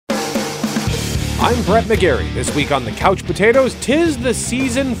I'm Brett McGarry. This week on The Couch Potatoes, 'tis the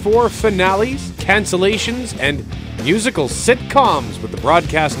season for finales, cancellations, and musical sitcoms with the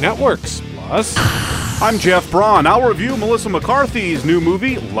broadcast networks. Plus, I'm Jeff Braun. I'll review Melissa McCarthy's new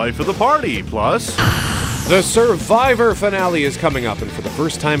movie, Life of the Party. Plus, the Survivor finale is coming up, and for the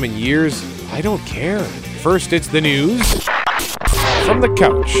first time in years, I don't care. First, it's the news from the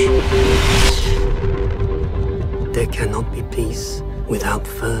couch. There cannot be peace without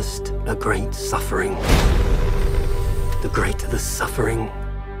first a great suffering. The greater the suffering,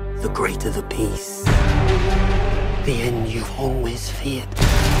 the greater the peace. The end you've always feared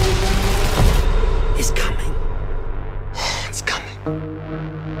is coming. It's coming.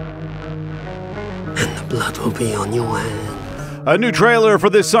 And the blood will be on your hands. a new trailer for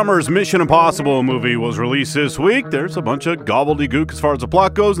this summer's Mission Impossible movie was released this week. There's a bunch of gobbledygook as far as the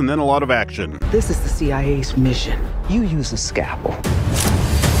plot goes, and then a lot of action. This is the CIA's mission. You use a scalpel.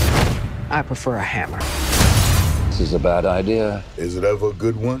 I prefer a hammer. This is a bad idea. Is it ever a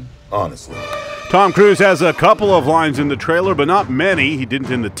good one? Honestly. Tom Cruise has a couple of lines in the trailer, but not many. He didn't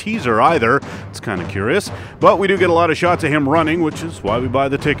in the teaser either. It's kind of curious. But we do get a lot of shots of him running, which is why we buy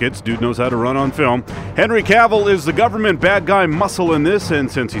the tickets. Dude knows how to run on film. Henry Cavill is the government bad guy muscle in this, and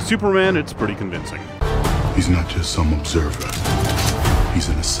since he's Superman, it's pretty convincing. He's not just some observer. He's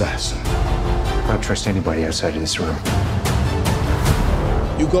an assassin. I don't trust anybody outside of this room.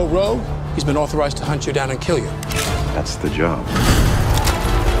 You go rogue, he's been authorized to hunt you down and kill you. That's the job.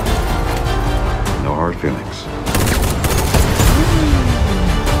 No hard feelings.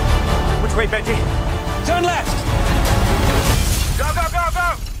 Which way, Benji? Turn left! Go, go, go,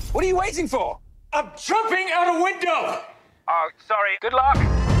 go! What are you waiting for? I'm jumping out a window! Oh, sorry. Good luck.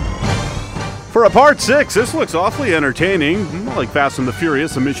 For a Part 6, this looks awfully entertaining. Like Fast and the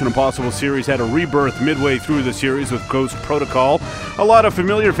Furious, the Mission Impossible series had a rebirth midway through the series with Ghost Protocol. A lot of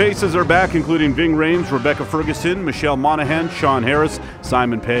familiar faces are back, including Ving Rhames, Rebecca Ferguson, Michelle Monaghan, Sean Harris,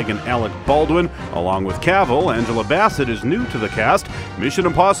 Simon Pegg, and Alec Baldwin. Along with Cavill, Angela Bassett is new to the cast. Mission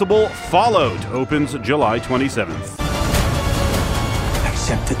Impossible Fallout opens July 27th.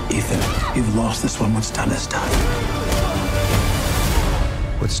 Accept it, Ethan. You've lost this one. What's done is done.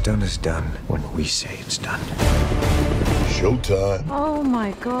 What's done is done when we say it's done. Showtime. Oh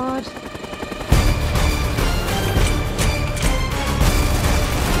my God.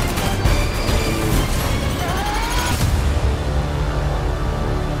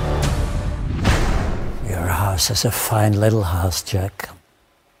 Your house is a fine little house, Jack.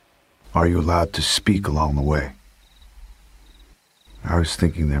 Are you allowed to speak along the way? I was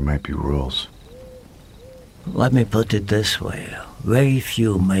thinking there might be rules. Let me put it this way. Very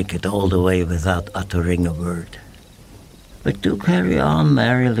few make it all the way without uttering a word. But do carry on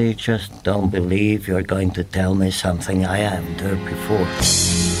merrily. Just don't believe you're going to tell me something I haven't heard before.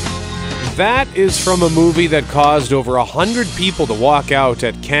 That is from a movie that caused over 100 people to walk out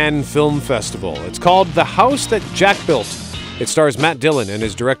at Cannes Film Festival. It's called The House That Jack Built. It stars Matt Dillon and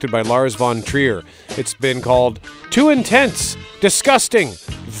is directed by Lars von Trier. It's been called too intense, disgusting,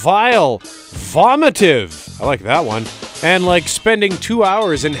 vile, vomitive. I like that one. And like spending 2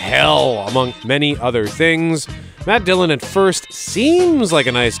 hours in hell, among many other things. Matt Dillon at first seems like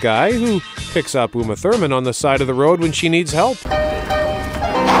a nice guy who picks up Uma Thurman on the side of the road when she needs help.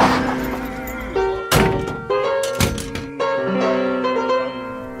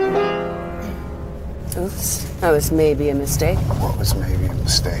 Oops, that was maybe a mistake. What was maybe a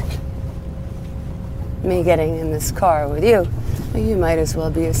mistake? Me getting in this car with you. You might as well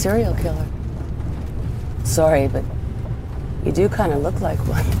be a serial killer. Sorry, but you do kind of look like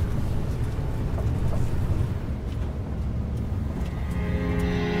one.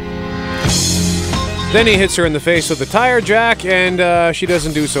 Then he hits her in the face with a tire jack, and she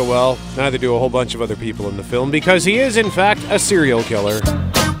doesn't do so well. Neither do a whole bunch of other people in the film, because he is, in fact, a serial killer.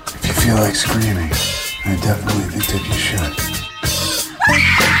 If you feel like screaming, I definitely think that you should.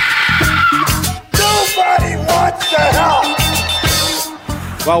 Nobody wants to help!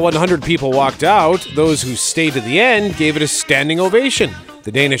 While 100 people walked out, those who stayed to the end gave it a standing ovation.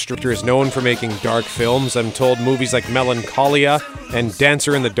 The Danish director is known for making dark films. I'm told movies like Melancholia and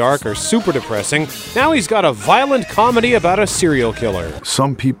Dancer in the Dark are super depressing. Now he's got a violent comedy about a serial killer.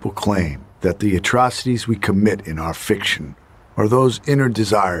 Some people claim that the atrocities we commit in our fiction are those inner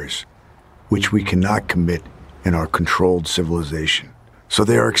desires which we cannot commit in our controlled civilization. So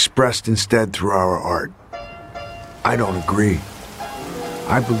they are expressed instead through our art. I don't agree.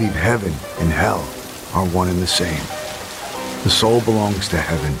 I believe heaven and hell are one and the same. The soul belongs to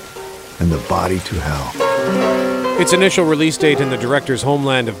heaven and the body to hell. Its initial release date in the director's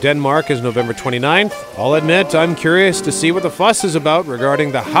homeland of Denmark is November 29th. I'll admit, I'm curious to see what the fuss is about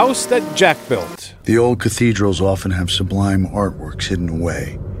regarding the house that Jack built. The old cathedrals often have sublime artworks hidden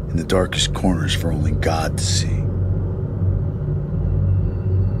away in the darkest corners for only God to see.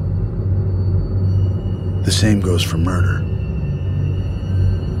 The same goes for murder.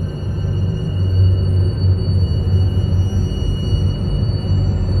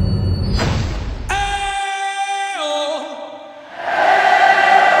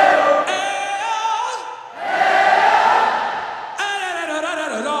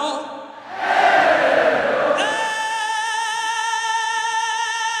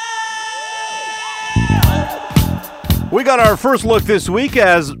 We got our first look this week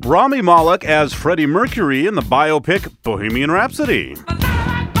as Rami Malek as Freddie Mercury in the biopic Bohemian Rhapsody.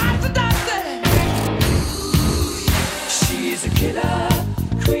 She's a killer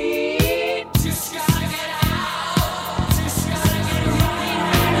queen. Just gotta get out. Just gotta get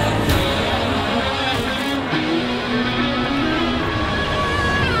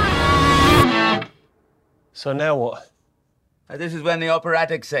right. So now what? This is when the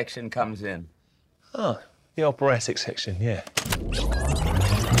operatic section comes in. Oh, the operatic section, yeah.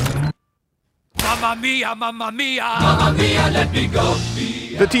 Mamma mia, mamma mia. Mamma mia, let me go.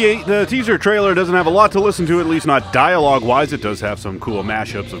 The teaser trailer doesn't have a lot to listen to, at least not dialogue-wise. It does have some cool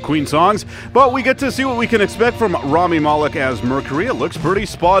mashups of Queen songs, but we get to see what we can expect from Rami Malek as Mercury. It looks pretty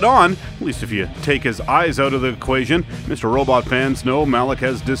spot on, at least if you take his eyes out of the equation. Mr. Robot fans know Malek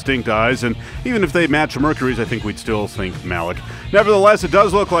has distinct eyes, and even if they match Mercury's, I think we'd still think Malek. Nevertheless, it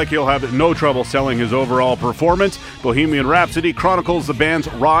does look like he'll have no trouble selling his overall performance. Bohemian Rhapsody chronicles the band's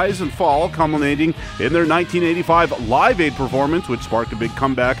rise and fall, culminating in their 1985 Live Aid performance, which sparked a big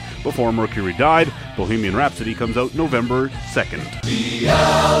comeback before Mercury died. Bohemian Rhapsody comes out November 2nd.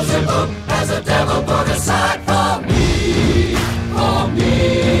 Beelzebub has a devil put aside for me, for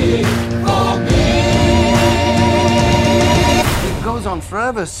me, for me. It goes on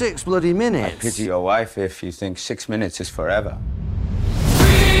forever, 6 bloody minutes. I pity your wife if you think 6 minutes is forever. We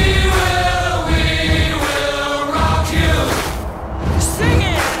will rock you. Sing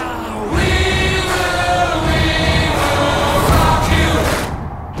it. We will rock you.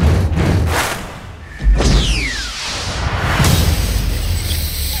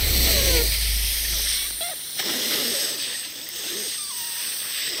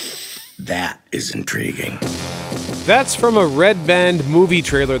 That is intriguing. That's from a Red Band movie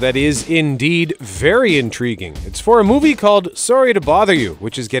trailer that is indeed very intriguing. It's for a movie called Sorry to Bother You,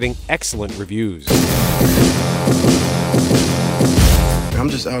 which is getting excellent reviews. I'm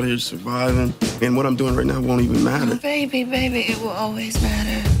just out here surviving, and what I'm doing right now won't even matter. Oh, baby, it will always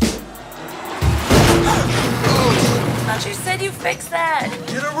matter. I thought you said you fixed that.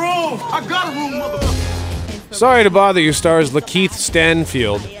 Get a room! I got a room, motherfucker! Sorry to Bother You stars Lakeith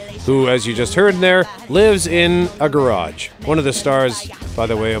Stanfield, who, as you just heard there, lives in a garage. One of the stars, by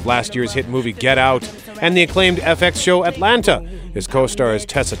the way, of last year's hit movie Get Out and the acclaimed FX show Atlanta. His co-star is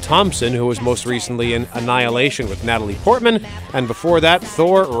Tessa Thompson, who was most recently in Annihilation with Natalie Portman, and before that,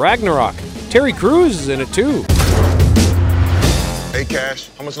 Thor Ragnarok. Terry Crews is in it too. Hey, Cash,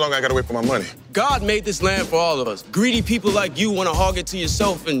 how much longer I gotta wait for my money? God made this land for all of us. Greedy people like you want to hog it to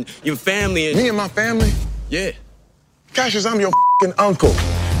yourself and your family. And Me and my family? yeah. Cassius, I'm your f***ing uncle.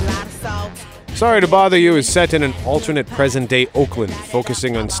 Sorry to Bother You is set in an alternate present-day Oakland,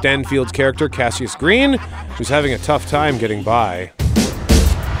 focusing on Stanfield's character Cassius Green, who's having a tough time getting by.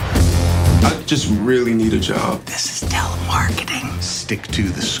 I just really need a job. This is telemarketing. Stick to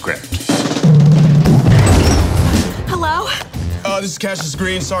the script. Hello? This is Cassius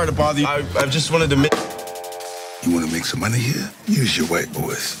Green. Sorry to bother you. I just wanted to You want to make some money here? Use your white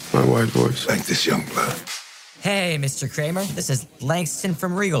voice. My white voice. Like this young blood. Hey, Mr. Kramer. This is Langston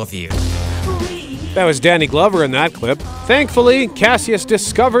from Regal View. That was Danny Glover in that clip. Thankfully, Cassius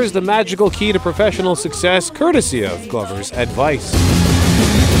discovers the magical key to professional success courtesy of Glover's advice.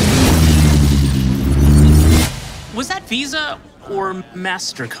 Was that Visa or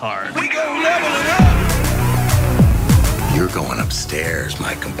MasterCard? We go level it up! You're going upstairs,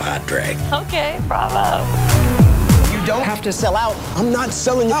 my compadre. Okay, bravo. You don't have to sell out. I'm not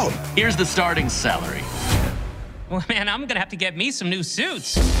selling out. Here's the starting salary. Well, man, I'm gonna have to get me some new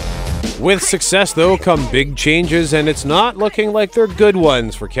suits. With success, though, come big changes, and it's not looking like they're good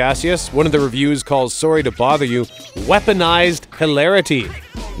ones for Cassius. One of the reviews calls Sorry to Bother You weaponized hilarity.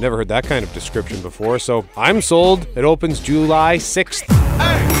 Never heard that kind of description before, so I'm sold. It opens July 6th.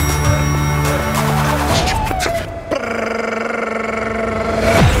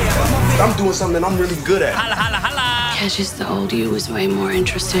 I'm doing something I'm really good at. Holla, holla, holla. Cassius, the old you was way more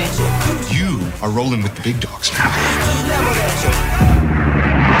interesting. You are rolling with the big dogs now.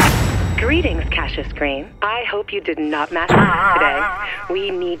 Greetings, Cassius Green. I hope you did not mess up today. We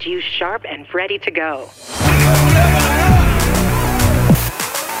need you sharp and ready to go.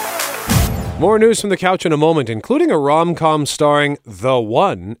 More news from the couch in a moment, including a rom-com starring the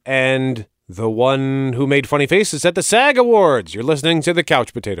one and the one who made funny faces at the SAG Awards. You're listening to the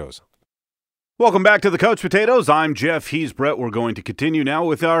Couch Potatoes. Welcome back to the Couch Potatoes. I'm Jeff. He's Brett. We're going to continue now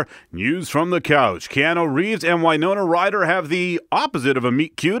with our news from the couch. Keanu Reeves and Winona Ryder have the opposite of a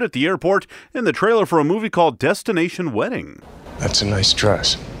meet cute at the airport in the trailer for a movie called Destination Wedding. That's a nice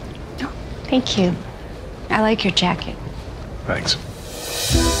dress. Oh, thank you. I like your jacket. Thanks.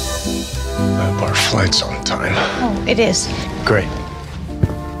 I hope our flight's on time. Oh, it is. Great.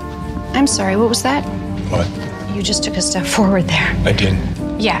 I'm sorry, what was that? What? You just took a step forward there. I did.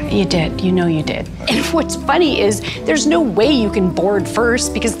 Yeah, you did. You know you did. And what's funny is there's no way you can board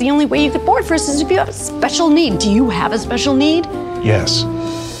first, because the only way you could board first is if you have a special need. Do you have a special need? Yes.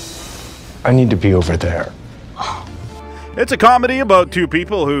 I need to be over there. It's a comedy about two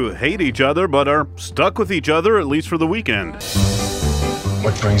people who hate each other but are stuck with each other, at least for the weekend.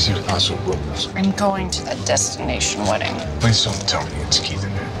 What brings you to Paso Robles? I'm going to that destination wedding. Please don't tell me it's Keith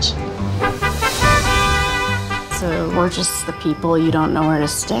and Nance. So we're just the people you don't know where to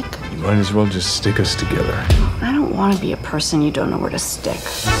stick? You might as well just stick us together. I don't want to be a person you don't know where to stick.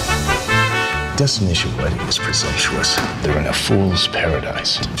 Destination Wedding is presumptuous. They're in a fool's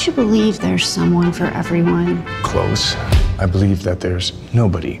paradise. Don't you believe there's someone for everyone? Close. I believe that there's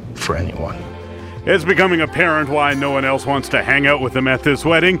nobody for anyone. It's becoming apparent why no one else wants to hang out with them at this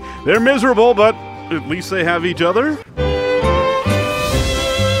wedding. They're miserable, but at least they have each other.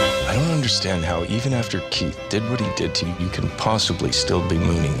 I don't understand how, even after Keith did what he did to you, you can possibly still be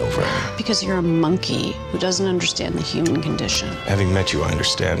mooning over him. Because you're a monkey who doesn't understand the human condition. Having met you, I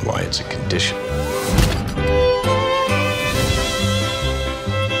understand why it's a condition.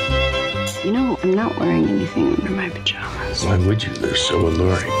 You know, I'm not wearing anything under my pajamas. Why would you? They're so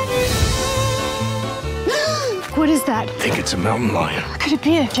alluring. What is that? I think it's a mountain lion. Could it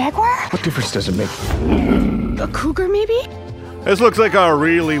be a jaguar? What difference does it make? A cougar, maybe? This looks like a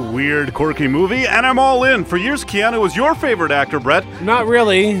really weird, quirky movie, and I'm all in. For years, Keanu was your favorite actor, Brett. Not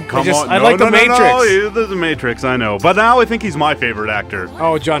really. Come on. I like The Matrix. No, the Matrix, I know. But now I think he's my favorite actor.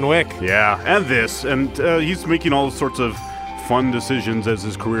 Oh, John Wick. Yeah, and this. And he's making all sorts of fun decisions as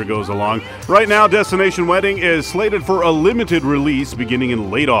his career goes along. Right now, Destination Wedding is slated for a limited release beginning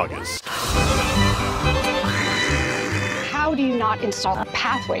in late August. How do you not install a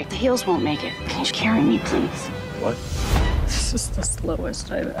pathway? The heels won't make it. Can you carry me, please? What? This is the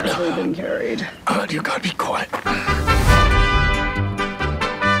slowest I've ever been carried. You gotta be quiet.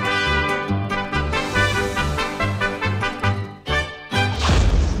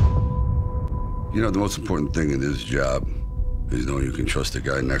 You know, the most important thing in this job is knowing you can trust the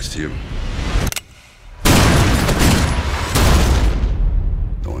guy next to you.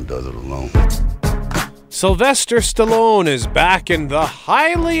 No one does it alone. Sylvester Stallone is back in the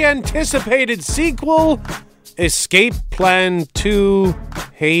highly anticipated sequel, Escape Plan 2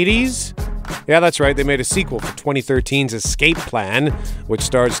 Hades. Yeah, that's right. They made a sequel for 2013's Escape Plan, which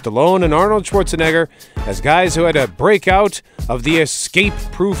stars Stallone and Arnold Schwarzenegger as guys who had to break out of the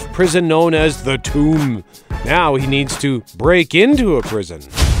escape-proof prison known as the Tomb. Now he needs to break into a prison.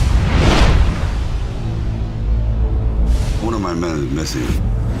 One of my men is missing.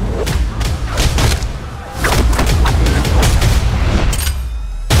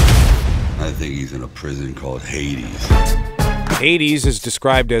 I think he's in a prison called Hades. Hades is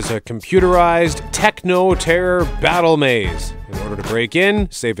described as a computerized techno-terror battle maze. In order to break in,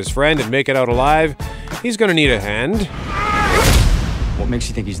 save his friend, and make it out alive, he's gonna need a hand. What makes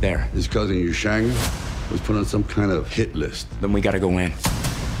you think he's there? His cousin Yushanga was put on some kind of hit list. Then we gotta go in.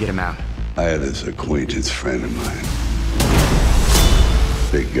 Get him out. I had this acquaintance friend of mine.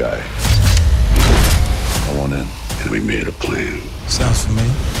 Big guy. I went in, and we made a plan. Sounds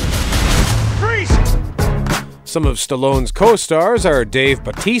familiar. Freeze! Some of Stallone's co-stars are Dave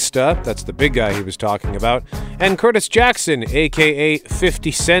Bautista, that's the big guy he was talking about, and Curtis Jackson, a.k.a.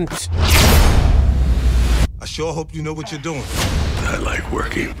 50 Cent. I sure hope you know what you're doing. I like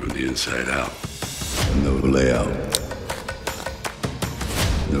working from the inside out. No layout.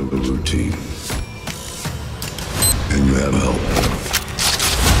 No routine. And you have help.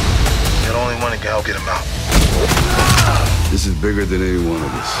 You're the only one that can help get him out. This is bigger than any one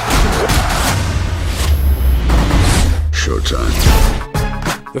of us. Showtime.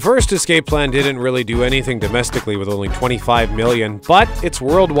 The first escape plan didn't really do anything domestically with only $25 million, but its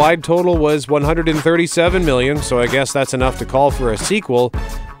worldwide total was $137 million, so I guess that's enough to call for a sequel.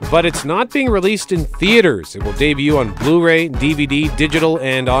 But it's not being released in theaters. It will debut on Blu-ray, DVD, digital,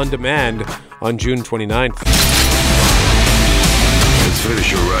 and on demand on June 29th. Let's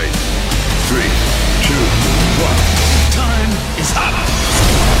finish it right. 3, 2, 1. Time is up.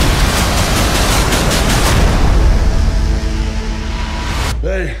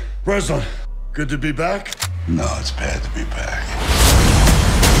 Hey, Breslin, good to be back? No, it's bad to be back.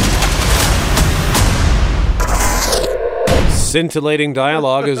 Scintillating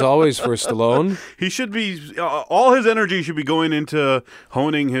dialogue as always for Stallone. He should be, all his energy should be going into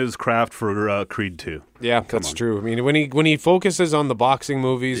honing his craft for Creed 2. Yeah, that's true. I mean, when he focuses on the boxing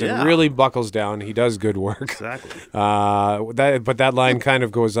movies and really buckles down, he does good work. Exactly. But that line kind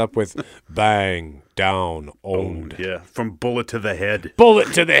of goes up with bang, down, owned. Yeah, from bullet to the head.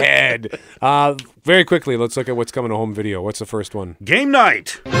 Bullet to the head. Very quickly, let's look at what's coming to home video. What's the first one? Game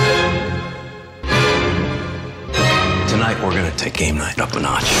night. Tonight, we're gonna take game night up a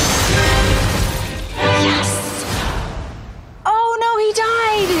notch. Yes! Oh no, he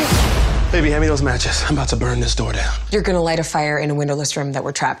died! Baby, hand me those matches. I'm about to burn this door down. You're gonna light a fire in a windowless room that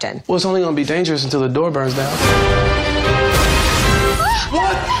we're trapped in. Well, it's only gonna be dangerous until the door burns down.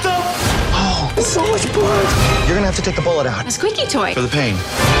 What the? Oh, so much blood. You're gonna have to take the bullet out. A squeaky toy. For the pain.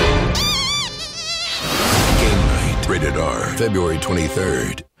 Game night. Rated R. February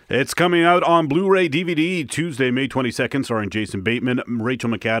 23rd. It's coming out on Blu-ray DVD Tuesday, May 22nd, starring Jason Bateman, Rachel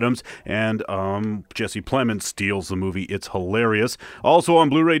McAdams, and Jesse Plemons steals the movie. It's hilarious. Also on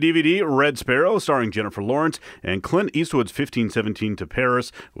Blu-ray DVD, Red Sparrow, starring Jennifer Lawrence, and Clint Eastwood's 1517 to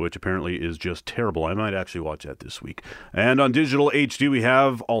Paris, which apparently is just terrible. I might actually watch that this week. And on digital HD, we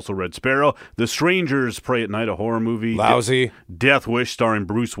have also Red Sparrow, The Strangers Pray at Night, a horror movie. Lousy. Death Wish, starring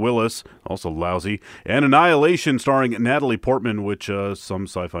Bruce Willis, also lousy. And Annihilation, starring Natalie Portman, which some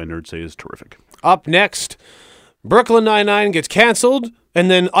sci-fi nerds say is terrific. Up next, Brooklyn Nine-Nine gets canceled and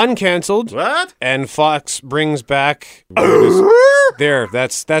then uncanceled. What? And Fox brings back... There,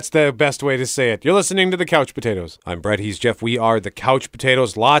 that's the best way to say it. You're listening to The Couch Potatoes. I'm Brett, he's Jeff. We are The Couch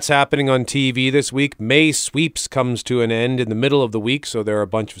Potatoes. Lots happening on TV this week. May Sweeps comes to an end in the middle of the week, so there are a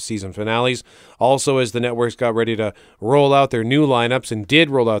bunch of season finales. Also, as the networks got ready to roll out their new lineups, and did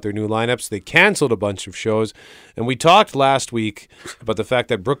roll out their new lineups, they canceled a bunch of shows. And we talked last week about the fact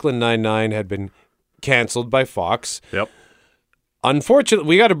that Brooklyn Nine-Nine had been canceled by Fox. Yep. Unfortunately,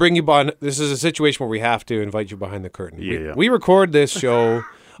 we got to bring you on. This is a situation where we have to invite you behind the curtain. Yeah. We record this show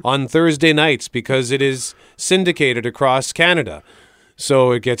on Thursday nights because it is syndicated across Canada.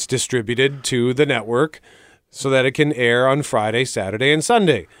 So it gets distributed to the network so that it can air on Friday, Saturday, and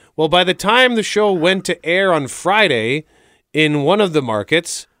Sunday. Well, by the time the show went to air on Friday in one of the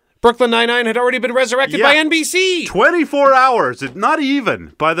markets, Brooklyn Nine-Nine had already been resurrected by NBC. 24 hours. Not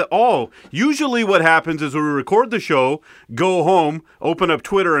even. Usually what happens is we record the show, go home, open up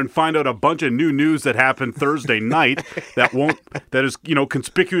Twitter, and find out a bunch of new news that happened Thursday night that is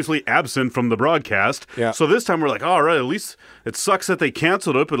conspicuously absent from the broadcast. Yeah. So this time we're like, all right, at least it sucks that they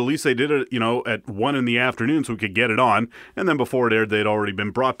canceled it, but at least they did it, at 1 in the afternoon so we could get it on. And then before it aired, they'd already been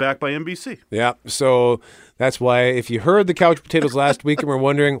brought back by NBC. Yeah. So that's why if you heard the Couch Potatoes last week and were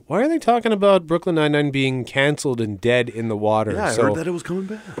wondering, why are they talking about Brooklyn Nine-Nine being canceled and dead in the water? Yeah, I heard that it was coming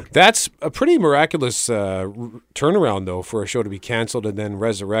back. That's a pretty miraculous turnaround, though, for a show to be canceled and then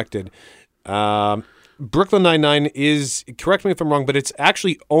resurrected. Brooklyn Nine-Nine is, correct me if I'm wrong, but it's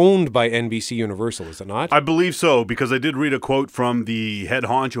actually owned by NBC Universal, is it not? I believe so, because I did read a quote from the head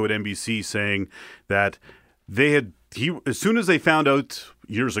honcho at NBC saying that as soon as they found out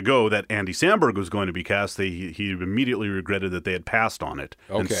years ago that Andy Samberg was going to be cast, he immediately regretted that they had passed on it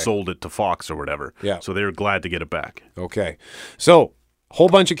and sold it to Fox or whatever. Yeah. So they were glad to get it back. Okay. So, whole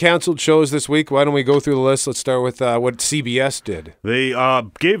bunch of canceled shows this week. Why don't we go through the list? Let's start with what CBS did. They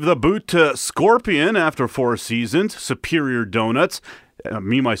gave the boot to Scorpion after 4 seasons. Superior Donuts.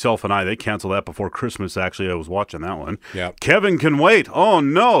 Me, Myself, and I, they canceled that before Christmas, actually. I was watching that one. Yeah. Kevin Can Wait. Oh,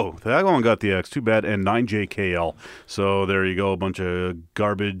 no. That one got the X. Too bad. And 9JKL. So there you go. A bunch of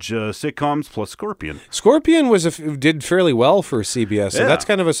garbage sitcoms plus Scorpion. Scorpion did fairly well for CBS, so that's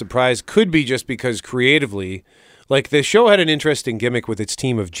kind of a surprise. Could be just because creatively, like the show had an interesting gimmick with its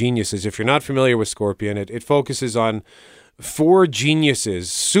team of geniuses. If you're not familiar with Scorpion, it focuses on 4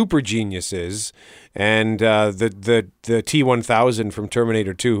 geniuses, super geniuses, and the T-1000 from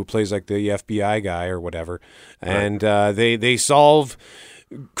Terminator 2, who plays like the FBI guy or whatever, and they solve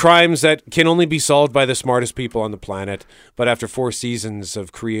crimes that can only be solved by the smartest people on the planet. But after 4 seasons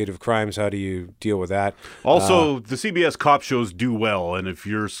of creative crimes, how do you deal with that? Also, the CBS cop shows do well, and if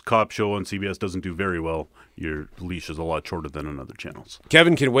your cop show on CBS doesn't do very well, your leash is a lot shorter than on other channels.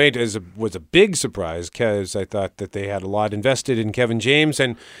 Kevin Can Wait was a big surprise because I thought that they had a lot invested in Kevin James,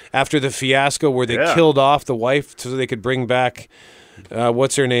 and after the fiasco where they killed off the wife so they could bring back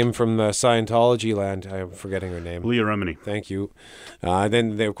what's her name from Scientology land? I'm forgetting her name. Leah Remini. Thank you.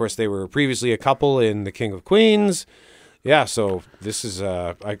 Then, of course, they were previously a couple in The King of Queens. Yeah, so this is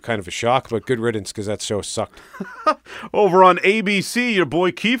kind of a shock, but good riddance because that show sucked. Over on ABC, your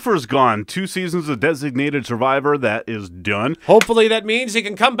boy Kiefer's gone. 2 seasons of Designated Survivor. That is done. Hopefully that means he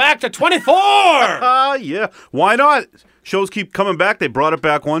can come back to 24! Yeah, why not? Shows keep coming back. They brought it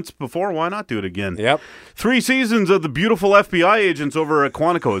back once before. Why not do it again? Yep. 3 seasons of the beautiful FBI agents over at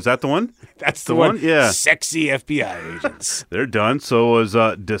Quantico. Is that the one? That's the one. Yeah. Sexy FBI agents. They're done. So was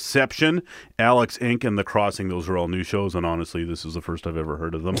Deception, Alex Inc., and The Crossing. Those are all new shows, and honestly, this is the first I've ever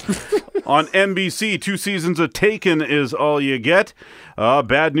heard of them. On NBC, 2 seasons of Taken is all you get.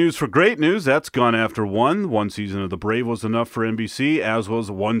 Bad news for great news. That's gone after 1. 1 season of The Brave was enough for NBC, as was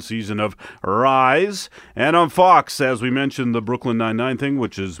 1 season of Rise. And on Fox, as we mentioned, the Brooklyn Nine-Nine thing,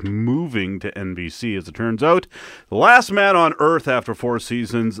 which is moving to NBC, as it turns out. The Last Man on Earth after 4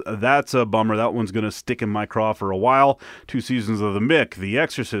 seasons. That's a bummer. That one's going to stick in my craw for a while. 2 seasons of The Mick, The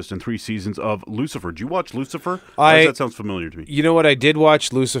Exorcist, and 3 seasons of Lucifer. Did you watch Lucifer? That sounds familiar to me. You know what? I did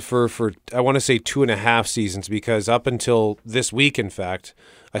watch Lucifer for, I want to say, 2.5 seasons, because up until this week, in fact,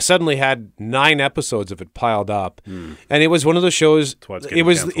 I suddenly had 9 episodes of it piled up, and it was one of those shows. It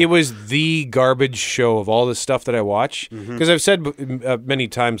was the garbage show of all the stuff that I watch, because I've said many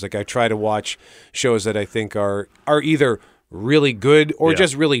times, like, I try to watch shows that I think are either really good or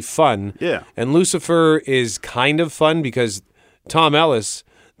just really fun. Yeah, and Lucifer is kind of fun because Tom Ellis,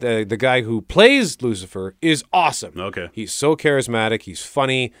 the guy who plays Lucifer, is awesome. Okay, he's so charismatic. He's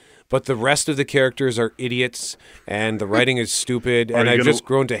funny. But the rest of the characters are idiots, and the writing is stupid, and I've just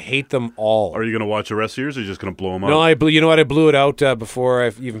grown to hate them all. Are you going to watch the rest of yours, or are you just going to blow them up? No, you know what? I blew it out before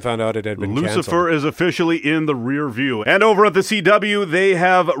I even found out it had been Lucifer canceled. is officially in the rear view. And over at the CW, they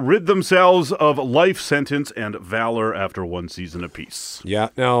have rid themselves of Life Sentence and Valor after 1 season apiece. Yeah.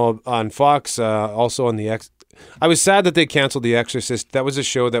 Now, on Fox, also on the I was sad that they canceled The Exorcist. That was a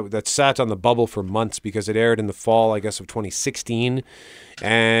show that sat on the bubble for months because it aired in the fall, I guess, of 2016.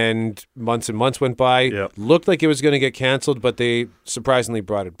 And months went by. Yep. Looked like it was going to get canceled, but they surprisingly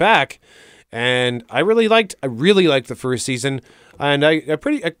brought it back. And I really liked the first season, and I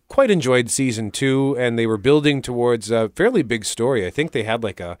quite enjoyed season 2. And they were building towards a fairly big story. I think they had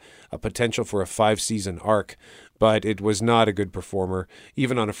like a potential for a 5-season arc, but it was not a good performer,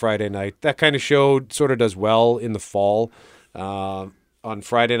 even on a Friday night. That kind of show sort of does well in the fall on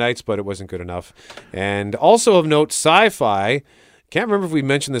Friday nights, but it wasn't good enough. And also of note, Sci-Fi. Can't remember if we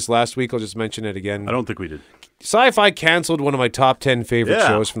mentioned this last week. I'll just mention it again. I don't think we did. Sci-Fi canceled one of my top 10 favorite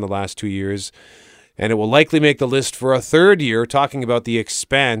shows from the last 2 years, and it will likely make the list for a 3rd year. Talking about The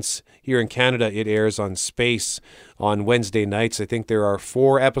Expanse. Here in Canada, it airs on Space on Wednesday nights. I think there are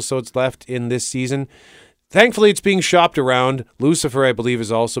 4 episodes left in this season. Thankfully, it's being shopped around. Lucifer, I believe,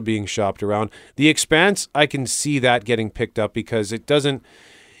 is also being shopped around. The Expanse, I can see that getting picked up because it doesn't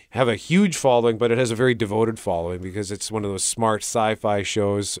have a huge following, but it has a very devoted following because it's one of those smart sci-fi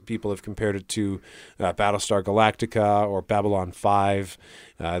shows. People have compared it to Battlestar Galactica or Babylon 5.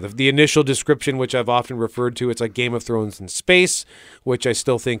 The initial description, which I've often referred to, it's like Game of Thrones in space, which I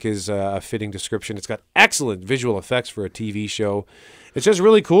still think is a fitting description. It's got excellent visual effects for a TV show. It's just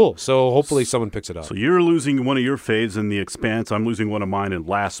really cool. So hopefully someone picks it up. So you're losing one of your faves in The Expanse. I'm losing one of mine in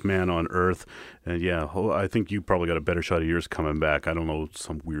Last Man on Earth. And yeah, I think you probably got a better shot of yours coming back. I don't know,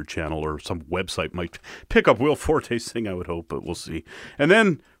 some weird channel or some website might pick up Will Forte's thing, I would hope, but we'll see. And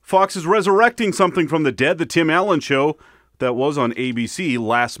then Fox is resurrecting something from the dead, the Tim Allen show that was on ABC,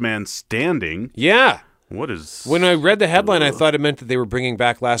 Last Man Standing. Yeah. What is... When I read the headline, I thought it meant that they were bringing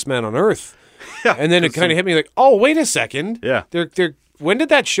back Last Man on Earth. Yeah, and then it kind of hit me like, oh, wait a second. Yeah. When did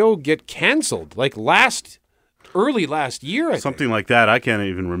that show get canceled? Like early last year, I think. Something like that. I can't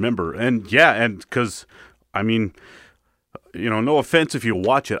even remember. And yeah, and because, I mean, you know, no offense if you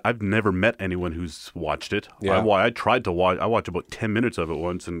watch it. I've never met anyone who's watched it. Yeah. I tried to watch. I watched about 10 minutes of it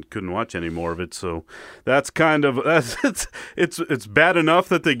once and couldn't watch any more of it. So that's kind of it's bad enough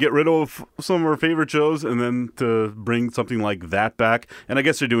that they get rid of some of our favorite shows and then to bring something like that back. And I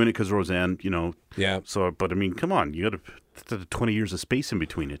guess they're doing it because Roseanne, you know. Yeah. So, but I mean, come on, you got to. 20 years of space in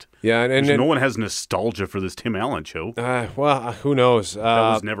between it. Yeah, and no one has nostalgia for this Tim Allen show. Well, who knows? That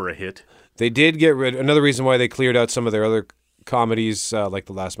was never a hit. They did get rid. Another reason why they cleared out some of their other comedies like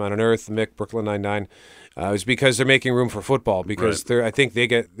The Last Man on Earth, Mick, Brooklyn Nine-Nine, is because they're making room for football. Because I think they're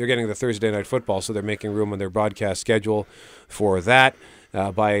getting the Thursday night football, so they're making room on their broadcast schedule for that.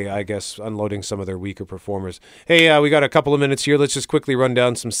 By, I guess, unloading some of their weaker performers. Hey, we got a couple of minutes here. Let's just quickly run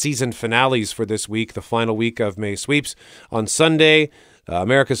down some season finales for this week, the final week of May Sweeps. On Sunday,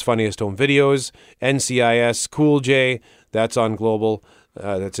 America's Funniest Home Videos, NCIS, Cool J, that's on Global.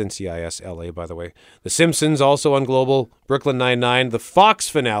 That's NCIS LA, by the way. The Simpsons, also on Global. Brooklyn Nine-Nine, the Fox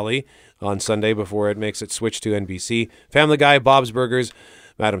finale on Sunday before it makes it switch to NBC. Family Guy, Bob's Burgers,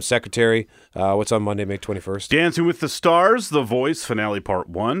 Madam Secretary. What's on Monday, May 21st? Dancing with the Stars, The Voice, finale part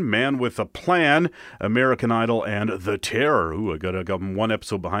 1. Man with a Plan, American Idol, and The Terror. Ooh, I got one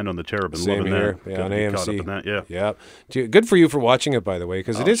episode behind on The Terror. Been Same loving here. that. Yeah, on Caught up AMC. in that, yeah. Good for you for watching it, by the way,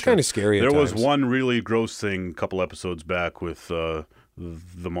 because it is kind of scary at There times. was one really gross thing a couple episodes back with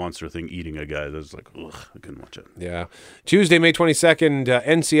the monster thing eating a guy. That was like, ugh, I couldn't watch it. Yeah. Tuesday, May 22nd,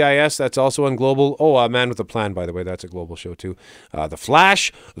 NCIS, that's also on Global. Oh, Man with a Plan, by the way, that's a Global show too. The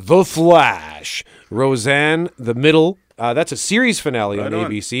Flash, Roseanne, The Middle. That's a series finale on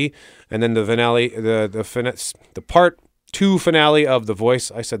ABC. And then the finale, the part 2 finale of The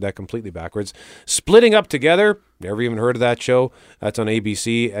Voice. I said that completely backwards. Splitting Up Together. Never even heard of that show. That's on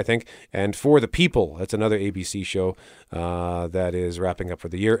ABC, I think. And For the People. That's another ABC show that is wrapping up for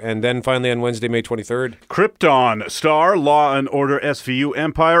the year. And then finally on Wednesday, May 23rd. Krypton, Star, Law and Order, SVU,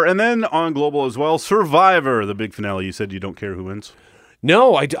 Empire. And then on Global as well, Survivor, the big finale. You said you don't care who wins?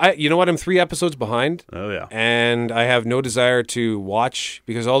 No, I you know what? I'm 3 episodes behind. Oh, yeah. And I have no desire to watch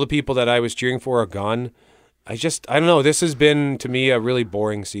because all the people that I was cheering for are gone. I don't know. This has been, to me, a really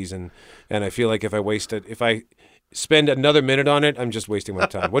boring season. And I feel like if I spend another minute on it, I'm just wasting my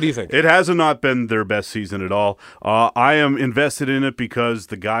time. What do you think? It has not been their best season at all. I am invested in it because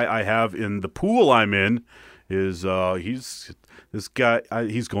the guy I have in the pool I'm in is he's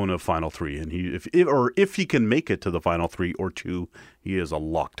going to Final 3, and if he can make it to the Final 3 or 2, he is a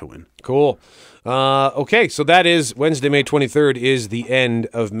lock to win. Cool. Okay, so that is Wednesday, May 23rd is the end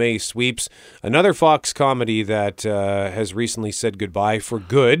of May Sweeps. Another Fox comedy that has recently said goodbye for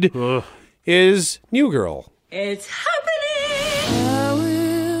good is New Girl. It's happening! I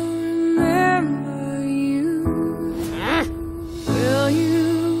will remember you. Will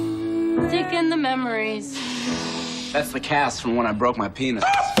you? Take in the memories. That's the cast from when I broke my penis.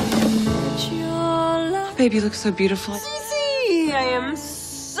 Baby, you look so beautiful. Cece, I am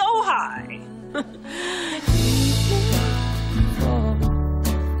so high.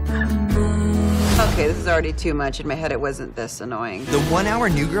 Okay, this is already too much. In my head, it wasn't this annoying. The 1 hour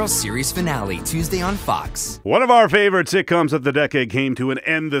New Girl series finale, Tuesday on Fox. One of our favorite sitcoms of the decade came to an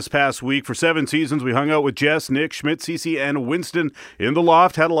end this past week. For 7 seasons, we hung out with Jess, Nick, Schmidt, Cece, and Winston in the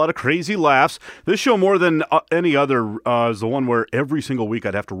loft, had a lot of crazy laughs. This show, more than any other, is the one where every single week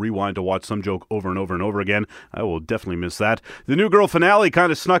I'd have to rewind to watch some joke over and over and over again. I will definitely miss that. The New Girl finale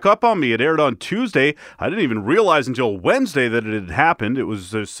kind of snuck up on me. It aired on Tuesday. I didn't even realize until Wednesday that it had happened. It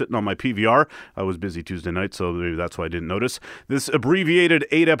was sitting on my PVR. I was busy Tuesday night, so maybe that's why I didn't notice. This abbreviated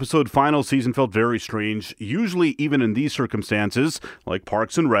 8-episode final season felt very strange. Usually, even in these circumstances, like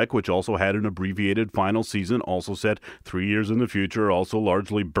Parks and Rec, which also had an abbreviated final season, also set 3 years in the future, also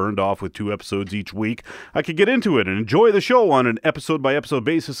largely burned off with 2 episodes each week, I could get into it and enjoy the show on an episode-by-episode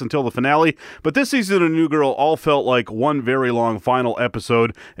basis until the finale. But this season of New Girl all felt like one very long final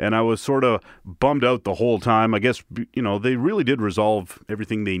episode, and I was sort of bummed out the whole time. I guess, they really did resolve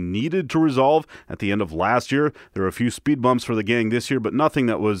everything they needed to resolve at the end of last year. There were a few speed bumps for the gang this year, but nothing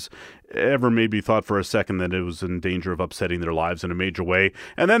that was ever made me thought for a second that it was in danger of upsetting their lives in a major way.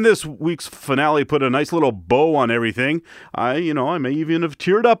 And then this week's finale put a nice little bow on everything. I may even have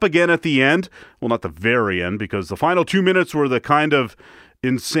teared up again at the end. Well, not the very end, because the final 2 minutes were the kind of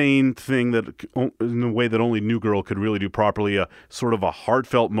insane thing that, in a way that only New Girl could really do properly, a sort of a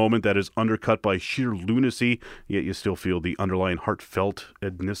heartfelt moment that is undercut by sheer lunacy, yet you still feel the underlying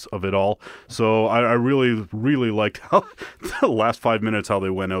heartfeltness of it all. So I really, really liked how the last 5 minutes, how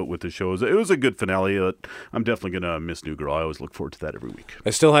they went out with the shows. It was a good finale. I'm definitely going to miss New Girl. I always look forward to that every week. I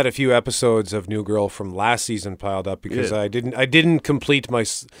still had a few episodes of New Girl from last season piled up because I didn't complete my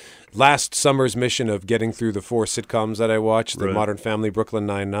last summer's mission of getting through the 4 sitcoms that I watched, The Modern Family, Brooklyn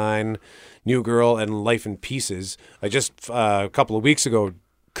Nine-Nine, New Girl, and Life in Pieces. I just, a couple of weeks ago,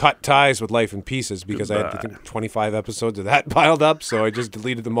 cut ties with Life in Pieces because I had, I think, 25 episodes of that piled up, so I just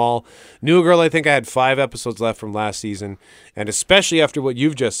deleted them all. New Girl, I think I had 5 episodes left from last season, and especially after what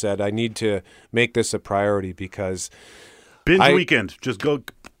you've just said, I need to make this a priority because... Binge weekend. Just go...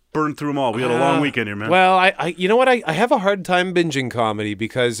 burned through them all. We had a long weekend here, man. Well, I you know what? I have a hard time binging comedy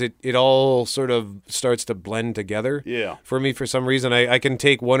because it all sort of starts to blend together. Yeah. For me, for some reason, I can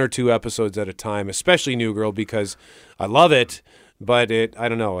take 1 or 2 episodes at a time, especially New Girl, because I love it. But I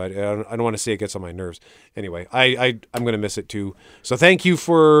don't know. I don't want to say it gets on my nerves. Anyway, I'm going to miss it too. So thank you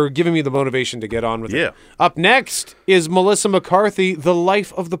for giving me the motivation to get on with it. Up next is Melissa McCarthy, The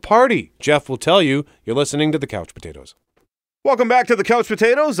Life of the Party. Jeff will tell you. You're listening to The Couch Potatoes. Welcome back to the Couch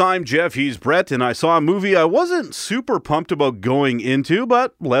Potatoes. I'm Jeff, he's Brett, and I saw a movie I wasn't super pumped about going into,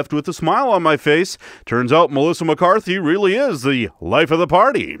 but left with a smile on my face. Turns out Melissa McCarthy really is the life of the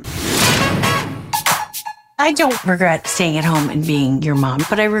party. I don't regret staying at home and being your mom,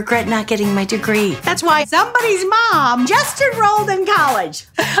 but I regret not getting my degree. That's why somebody's mom just enrolled in college.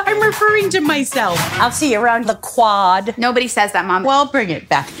 I'm referring to myself. I'll see you around the quad. Nobody says that, Mom. Well, bring it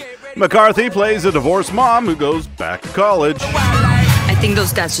back. McCarthy plays a divorced mom who goes back to college. I think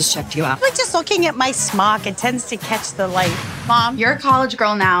those guys just checked you out. Like just looking at my smock, it tends to catch the light. Mom, you're a college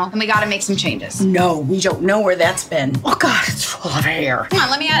girl now, and we gotta make some changes. No, we don't know where that's been. Oh, God, it's full of hair. Come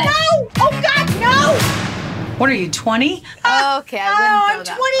on, let me at it. No! Oh, God, no! What are you, 20? Okay, I wouldn't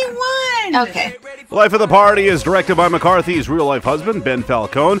go I'm 21. Okay. Life of the Party is directed by McCarthy's real-life husband, Ben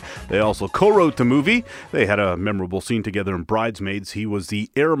Falcone. They also co-wrote the movie. They had a memorable scene together in Bridesmaids. He was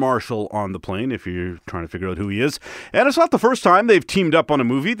the air marshal on the plane, if you're trying to figure out who he is. And it's not the first time they've teamed up on a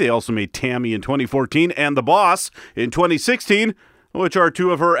movie. They also made Tammy in 2014 and The Boss in 2016. Which are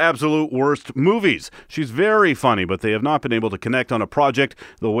 2 of her absolute worst movies. She's very funny, but they have not been able to connect on a project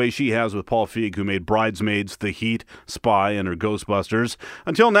the way she has with Paul Feig, who made Bridesmaids, The Heat, Spy, and her Ghostbusters.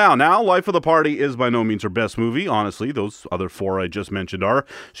 Until now. Now, Life of the Party is by no means her best movie. Honestly, those other 4 I just mentioned are.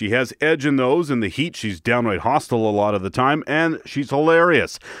 She has edge in those. In The Heat, she's downright hostile a lot of the time, and she's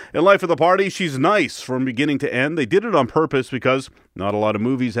hilarious. In Life of the Party, she's nice from beginning to end. They did it on purpose because not a lot of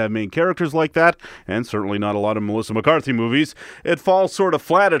movies have main characters like that, and certainly not a lot of Melissa McCarthy movies. It falls sort of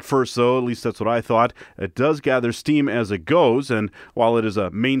flat at first, though. At least that's what I thought. It does gather steam as it goes, and while it is a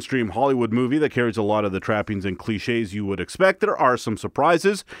mainstream Hollywood movie that carries a lot of the trappings and cliches you would expect, there are some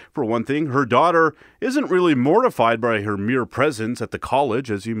surprises. For one thing, her daughter isn't really mortified by her mere presence at the college,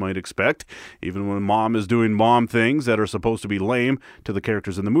 as you might expect, even when mom is doing mom things that are supposed to be lame to the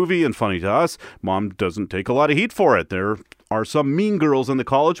characters in the movie and funny to us. Mom doesn't take a lot of heat for it. There are some mean girls in the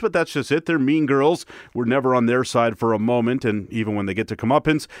college, but that's just it. They're mean girls. We're never on their side for a moment, and even when they get to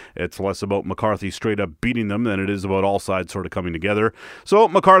comeuppance, it's less about McCarthy straight up beating them than it is about all sides sort of coming together. So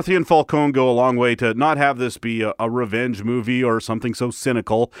McCarthy and Falcone go a long way to not have this be a revenge movie or something so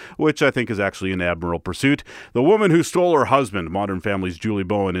cynical, which I think is actually an admirable pursuit. The woman who stole her husband, Modern Family's Julie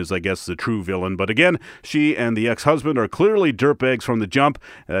Bowen, is, I guess, the true villain. But again, she and the ex-husband are clearly dirtbags from the jump,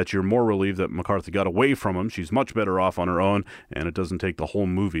 that you're more relieved that McCarthy got away from him. She's much better off on her own, and it doesn't take the whole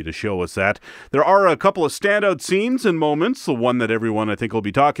movie to show us that. There are a couple of standout scenes and moments. The one that everyone I think will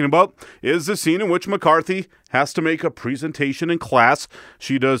be talking about is the scene in which McCarthy has to make a presentation in class.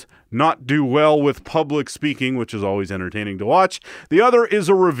 She does not do well with public speaking, which is always entertaining to watch. The other is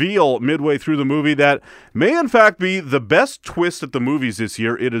a reveal midway through the movie that may in fact be the best twist at the movies this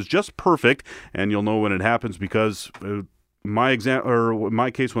year. It is just perfect, and you'll know when it happens because my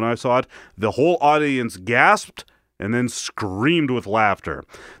case when I saw it, the whole audience gasped and then screamed with laughter.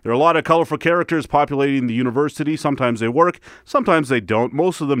 There are a lot of colorful characters populating the university. Sometimes they work, sometimes they don't.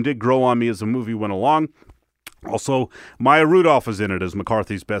 Most of them did grow on me as the movie went along. Also, Maya Rudolph is in it as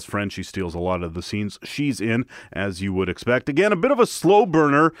McCarthy's best friend. She steals a lot of the scenes she's in, as you would expect. Again, a bit of a slow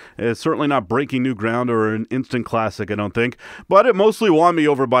burner. It's certainly not breaking new ground or an instant classic, I don't think. But it mostly won me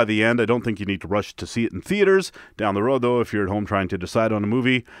over by the end. I don't think you need to rush to see it in theaters. Down the road, though, if you're at home trying to decide on a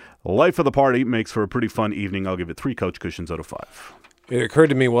movie, Life of the Party makes for a pretty fun evening. I'll give it 3 couch cushions out of 5. It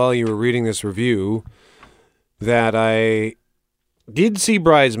occurred to me while you were reading this review that I did see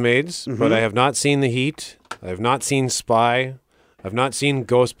Bridesmaids, but I have not seen The Heat. I have not seen Spy. I've not seen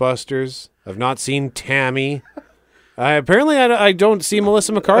Ghostbusters. I've not seen Tammy. Apparently, I don't see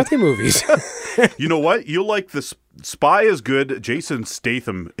Melissa McCarthy movies. You know what? You'll like this. Spy is good. Jason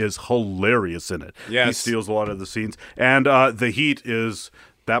Statham is hilarious in it. Yes. He steals a lot of the scenes. And The Heat is...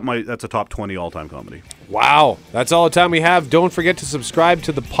 That's a top 20 all-time comedy. Wow. That's all the time we have. Don't forget to subscribe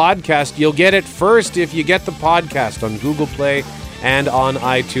to the podcast. You'll get it first if you get the podcast on Google Play and on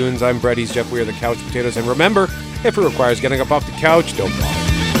iTunes. I'm Brett. He's Jeff. We are the Couch Potatoes. And remember, if it requires getting up off the couch, don't bother.